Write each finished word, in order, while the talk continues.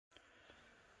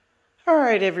All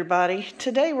right, everybody.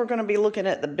 Today we're going to be looking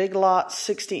at the Big Lots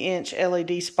 60-inch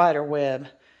LED spider web.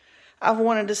 I've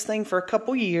wanted this thing for a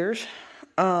couple years.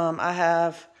 I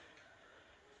have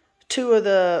two of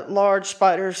the large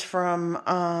spiders from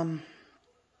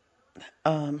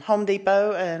Home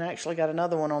Depot, and I actually got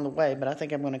another one on the way, but I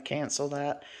think I'm going to cancel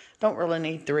that. Don't really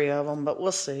need three of them, but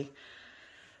we'll see.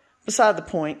 Beside the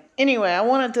point. Anyway, I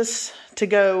wanted this to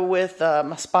go with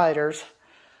my spiders.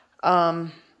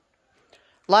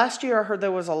 Last year, I heard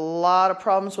there was a lot of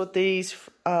problems with these,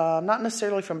 not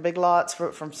necessarily from Big Lots,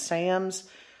 but from Sam's.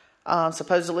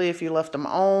 Supposedly, if you left them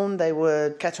on, they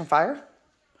would catch on fire.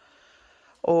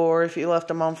 Or if you left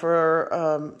them on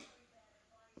for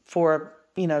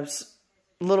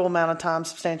little amount of time,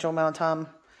 substantial amount of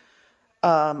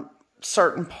time,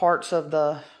 certain parts of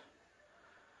the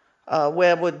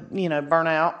web would, burn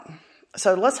out.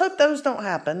 So let's hope those don't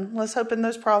happen. Let's hope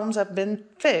those problems have been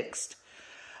fixed.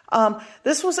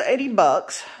 This was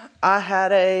 $80. I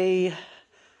had a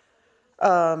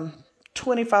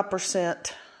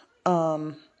 25%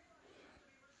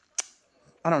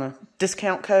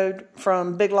 discount code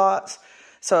from Big Lots.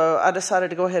 So I decided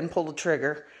to go ahead and pull the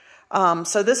trigger.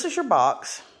 So this is your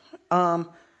box. I'm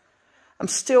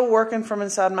still working from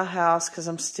inside my house because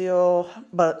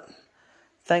but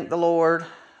thank the Lord,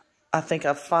 I think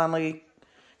I've finally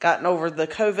gotten over the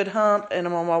COVID hump and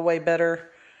I'm on my way better.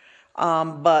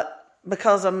 But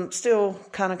because I'm still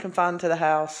kind of confined to the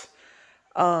house,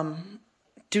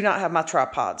 do not have my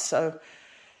tripod. So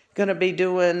going to be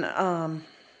doing a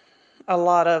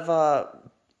lot of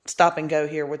stop and go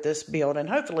here with this build, and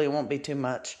hopefully it won't be too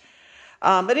much.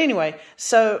 But anyway,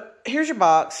 so here's your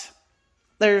box.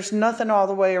 There's nothing all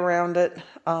the way around it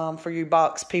for you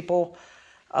box people.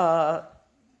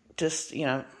 Just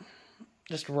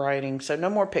writing. So no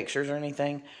more pictures or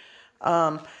anything.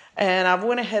 And I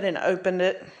went ahead and opened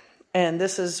it, and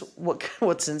this is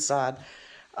what's inside.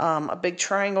 A big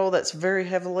triangle that's very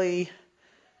heavily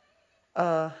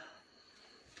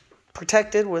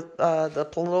protected with the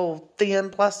little thin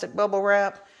plastic bubble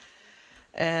wrap,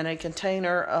 and a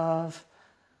container of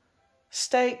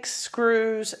stakes,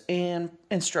 screws, and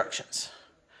instructions.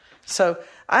 So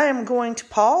I am going to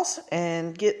pause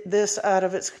and get this out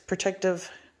of its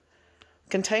protective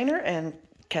container and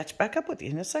catch back up with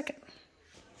you in a second.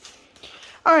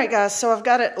 All right, guys, so I've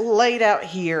got it laid out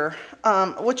here.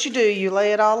 What you do, you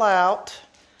lay it all out.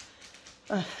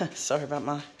 Sorry about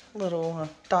my little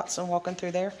Dotson walking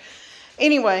through there.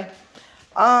 Anyway,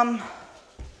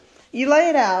 you lay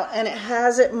it out, and it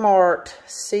has it marked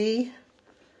C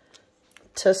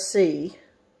to C.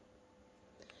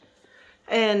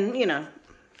 And,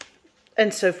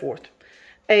 and so forth.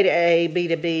 A to A, B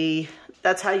to B.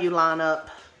 That's how you line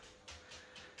up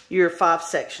your 5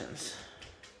 sections.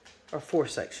 Or 4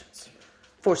 sections.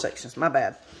 4 sections, my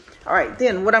bad. All right,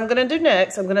 then what I'm going to do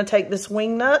next, I'm going to take this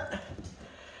wing nut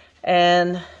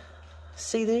and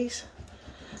see these?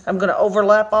 I'm going to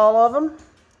overlap all of them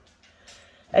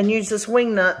and use this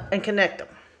wing nut and connect them.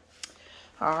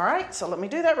 All right, so let me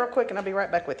do that real quick and I'll be right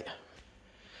back with you.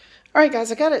 All right, guys,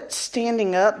 I got it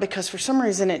standing up because for some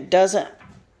reason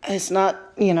it's not,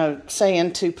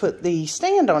 saying to put the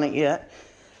stand on it yet.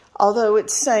 Although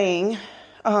it's saying,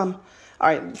 all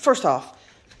right, first off,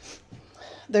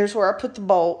 there's where I put the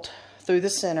bolt through the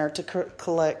center to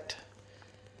collect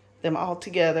them all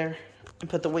together and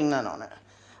put the wing nut on it.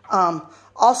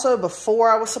 Also,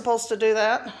 before I was supposed to do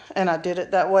that, and I did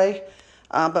it that way,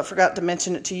 but forgot to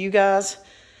mention it to you guys,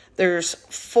 there's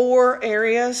 4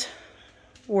 areas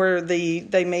where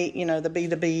they meet, the B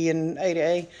to B and A to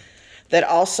A, that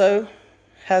also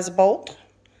has a bolt.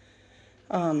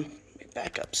 Let me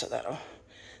back up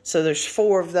so there's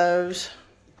 4 of those.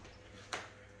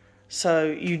 So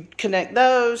you connect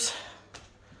those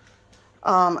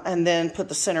and then put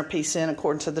the centerpiece in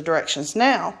according to the directions.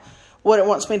 Now, what it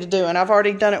wants me to do, and I've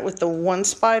already done it with the one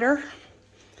spider,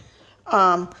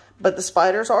 but the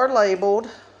spiders are labeled.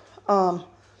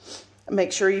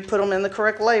 Make sure you put them in the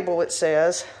correct label, it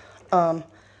says. But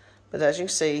as you can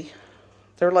see,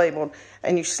 they're labeled.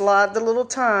 And you slide the little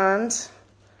tines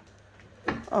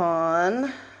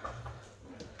on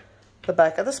the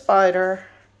back of the spider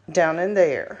down in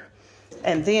there.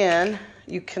 And then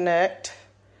you connect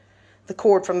the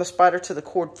cord from the spider to the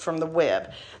cord from the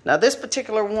web. Now this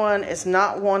particular one is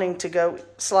not wanting to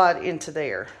slide into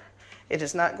there. It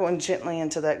is not going gently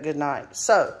into that good night.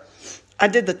 So I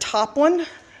did the top one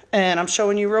and I'm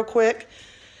showing you real quick.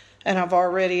 And I've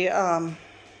already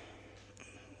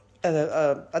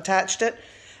attached it.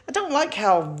 I don't like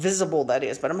how visible that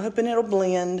is, but I'm hoping it'll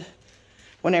blend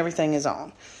when everything is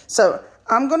on. So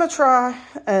I'm going to try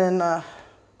and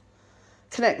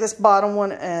connect this bottom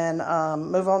one and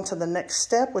move on to the next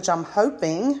step, which I'm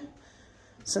hoping,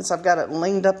 since I've got it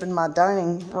leaned up in my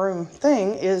dining room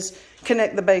thing, is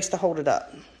connect the base to hold it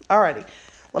up. Alrighty,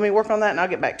 let me work on that and I'll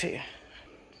get back to you.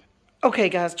 Okay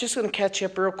guys, just going to catch you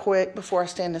up real quick before I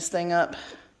stand this thing up.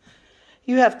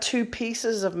 You have 2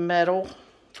 pieces of metal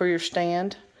for your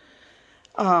stand.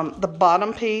 The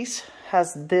bottom piece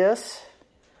has this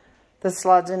that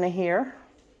slides into here.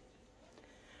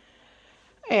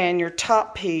 And your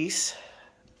top piece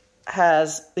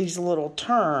has these little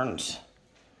turns.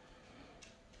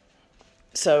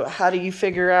 So how do you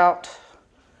figure out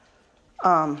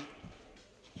where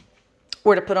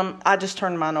to put them? I just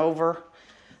turned mine over,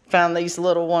 found these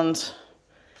little ones,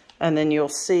 and then you'll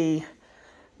see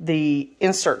the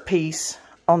insert piece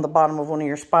on the bottom of one of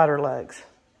your spider legs.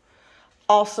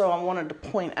 Also, I wanted to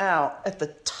point out at the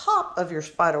top of your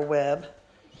spider web,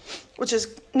 which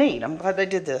is neat, I'm glad they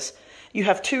did this, you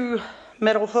have 2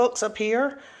 metal hooks up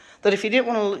here that if you didn't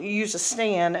want to use a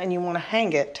stand and you want to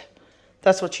hang it,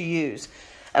 that's what you use.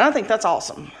 And I think that's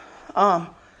awesome.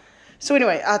 So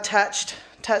anyway, I attached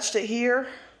it here.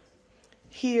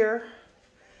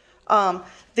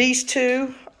 These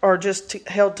 2 are just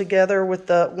held together with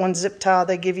the one zip tie.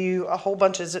 They give you a whole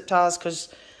bunch of zip ties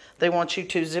because they want you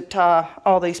to zip tie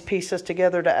all these pieces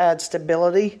together to add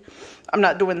stability. I'm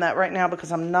not doing that right now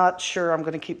because I'm not sure I'm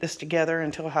going to keep this together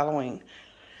until Halloween.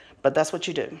 But that's what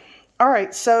you do. All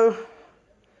right, so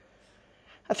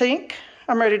I think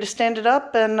I'm ready to stand it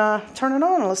up and turn it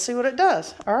on. Let's see what it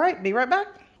does. All right, be right back.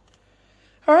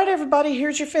 All right, everybody,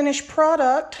 here's your finished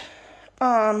product.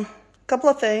 Couple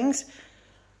of things.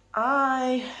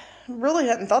 I really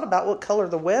hadn't thought about what color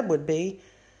the web would be.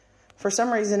 For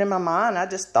some reason in my mind, I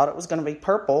just thought it was going to be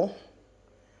purple.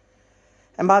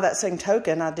 And by that same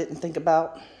token, I didn't think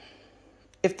about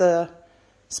if the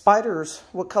spiders,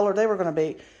 what color they were going to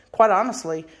be. Quite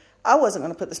honestly, I wasn't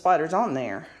going to put the spiders on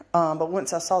there. But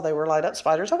once I saw they were light up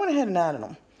spiders, I went ahead and added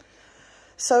them.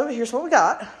 So here's what we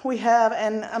got. We have,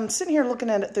 and I'm sitting here looking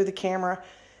at it through the camera.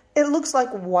 It looks like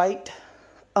white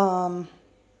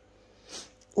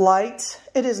lights.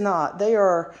 It is not. They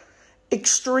are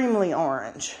extremely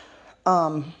orange.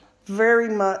 Very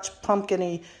much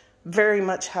pumpkin-y, very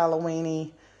much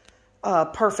Halloween-y,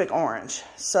 perfect orange.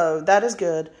 So that is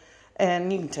good.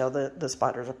 And you can tell that the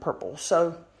spiders are purple.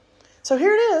 So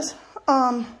here it is.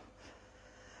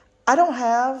 I don't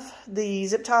have the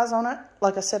zip ties on it.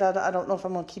 Like I said, I don't know if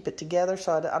I'm going to keep it together,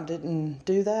 so I didn't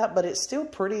do that. But it's still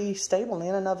pretty stable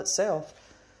in and of itself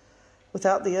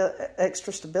without the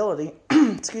extra stability.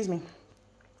 Excuse me.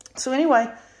 So anyway,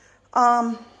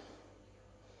 I'm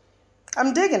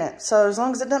digging it. So as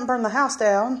long as it doesn't burn the house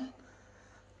down,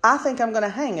 I think I'm going to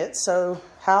hang it. So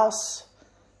house,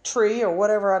 tree, or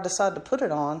whatever I decide to put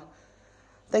it on,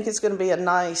 I think it's going to be a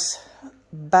nice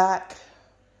back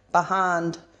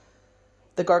behind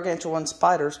the Gargantuan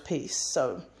Spiders piece.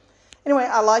 So anyway,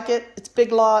 I like it. It's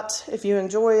Big Lots. If you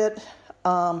enjoy it,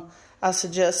 I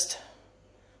suggest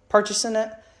purchasing it.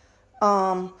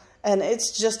 And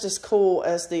it's just as cool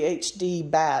as the HD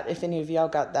bat, if any of y'all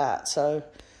got that. So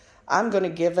I'm going to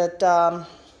give it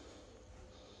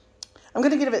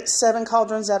 7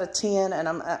 cauldrons out of 10, and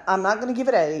I'm not going to give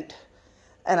it 8.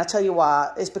 And I tell you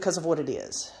why. It's because of what it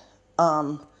is.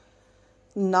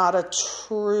 Not a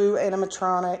true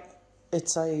animatronic.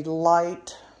 It's a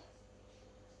light,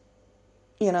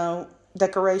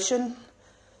 decoration.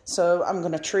 So I'm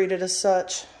going to treat it as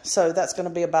such. So that's going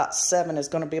to be about 7. Is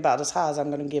going to be about as high as I'm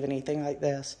going to give anything like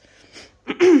this.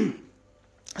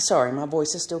 Sorry, my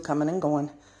voice is still coming and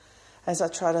going as I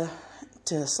try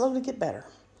to slowly get better.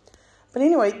 But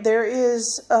anyway, there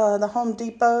is the Home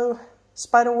Depot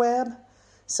spider web,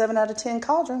 7 out of 10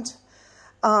 cauldrons.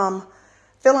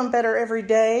 Feeling better every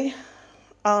day.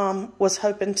 Was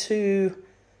hoping to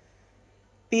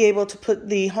be able to put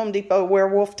the Home Depot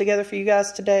werewolf together for you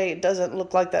guys today. It doesn't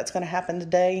look like that's going to happen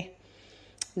today.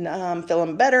 I'm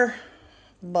feeling better,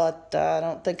 but I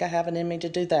don't think I have it in me to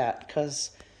do that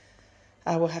because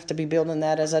I will have to be building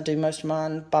that as I do most of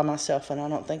mine by myself, and I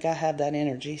don't think I have that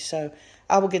energy. So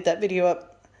I will get that video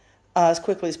up as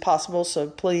quickly as possible, so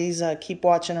please keep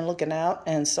watching and looking out,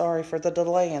 and sorry for the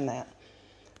delay in that.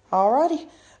 Alrighty,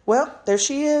 well, there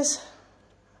she is.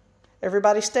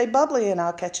 Everybody stay bubbly, and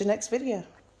I'll catch you next video.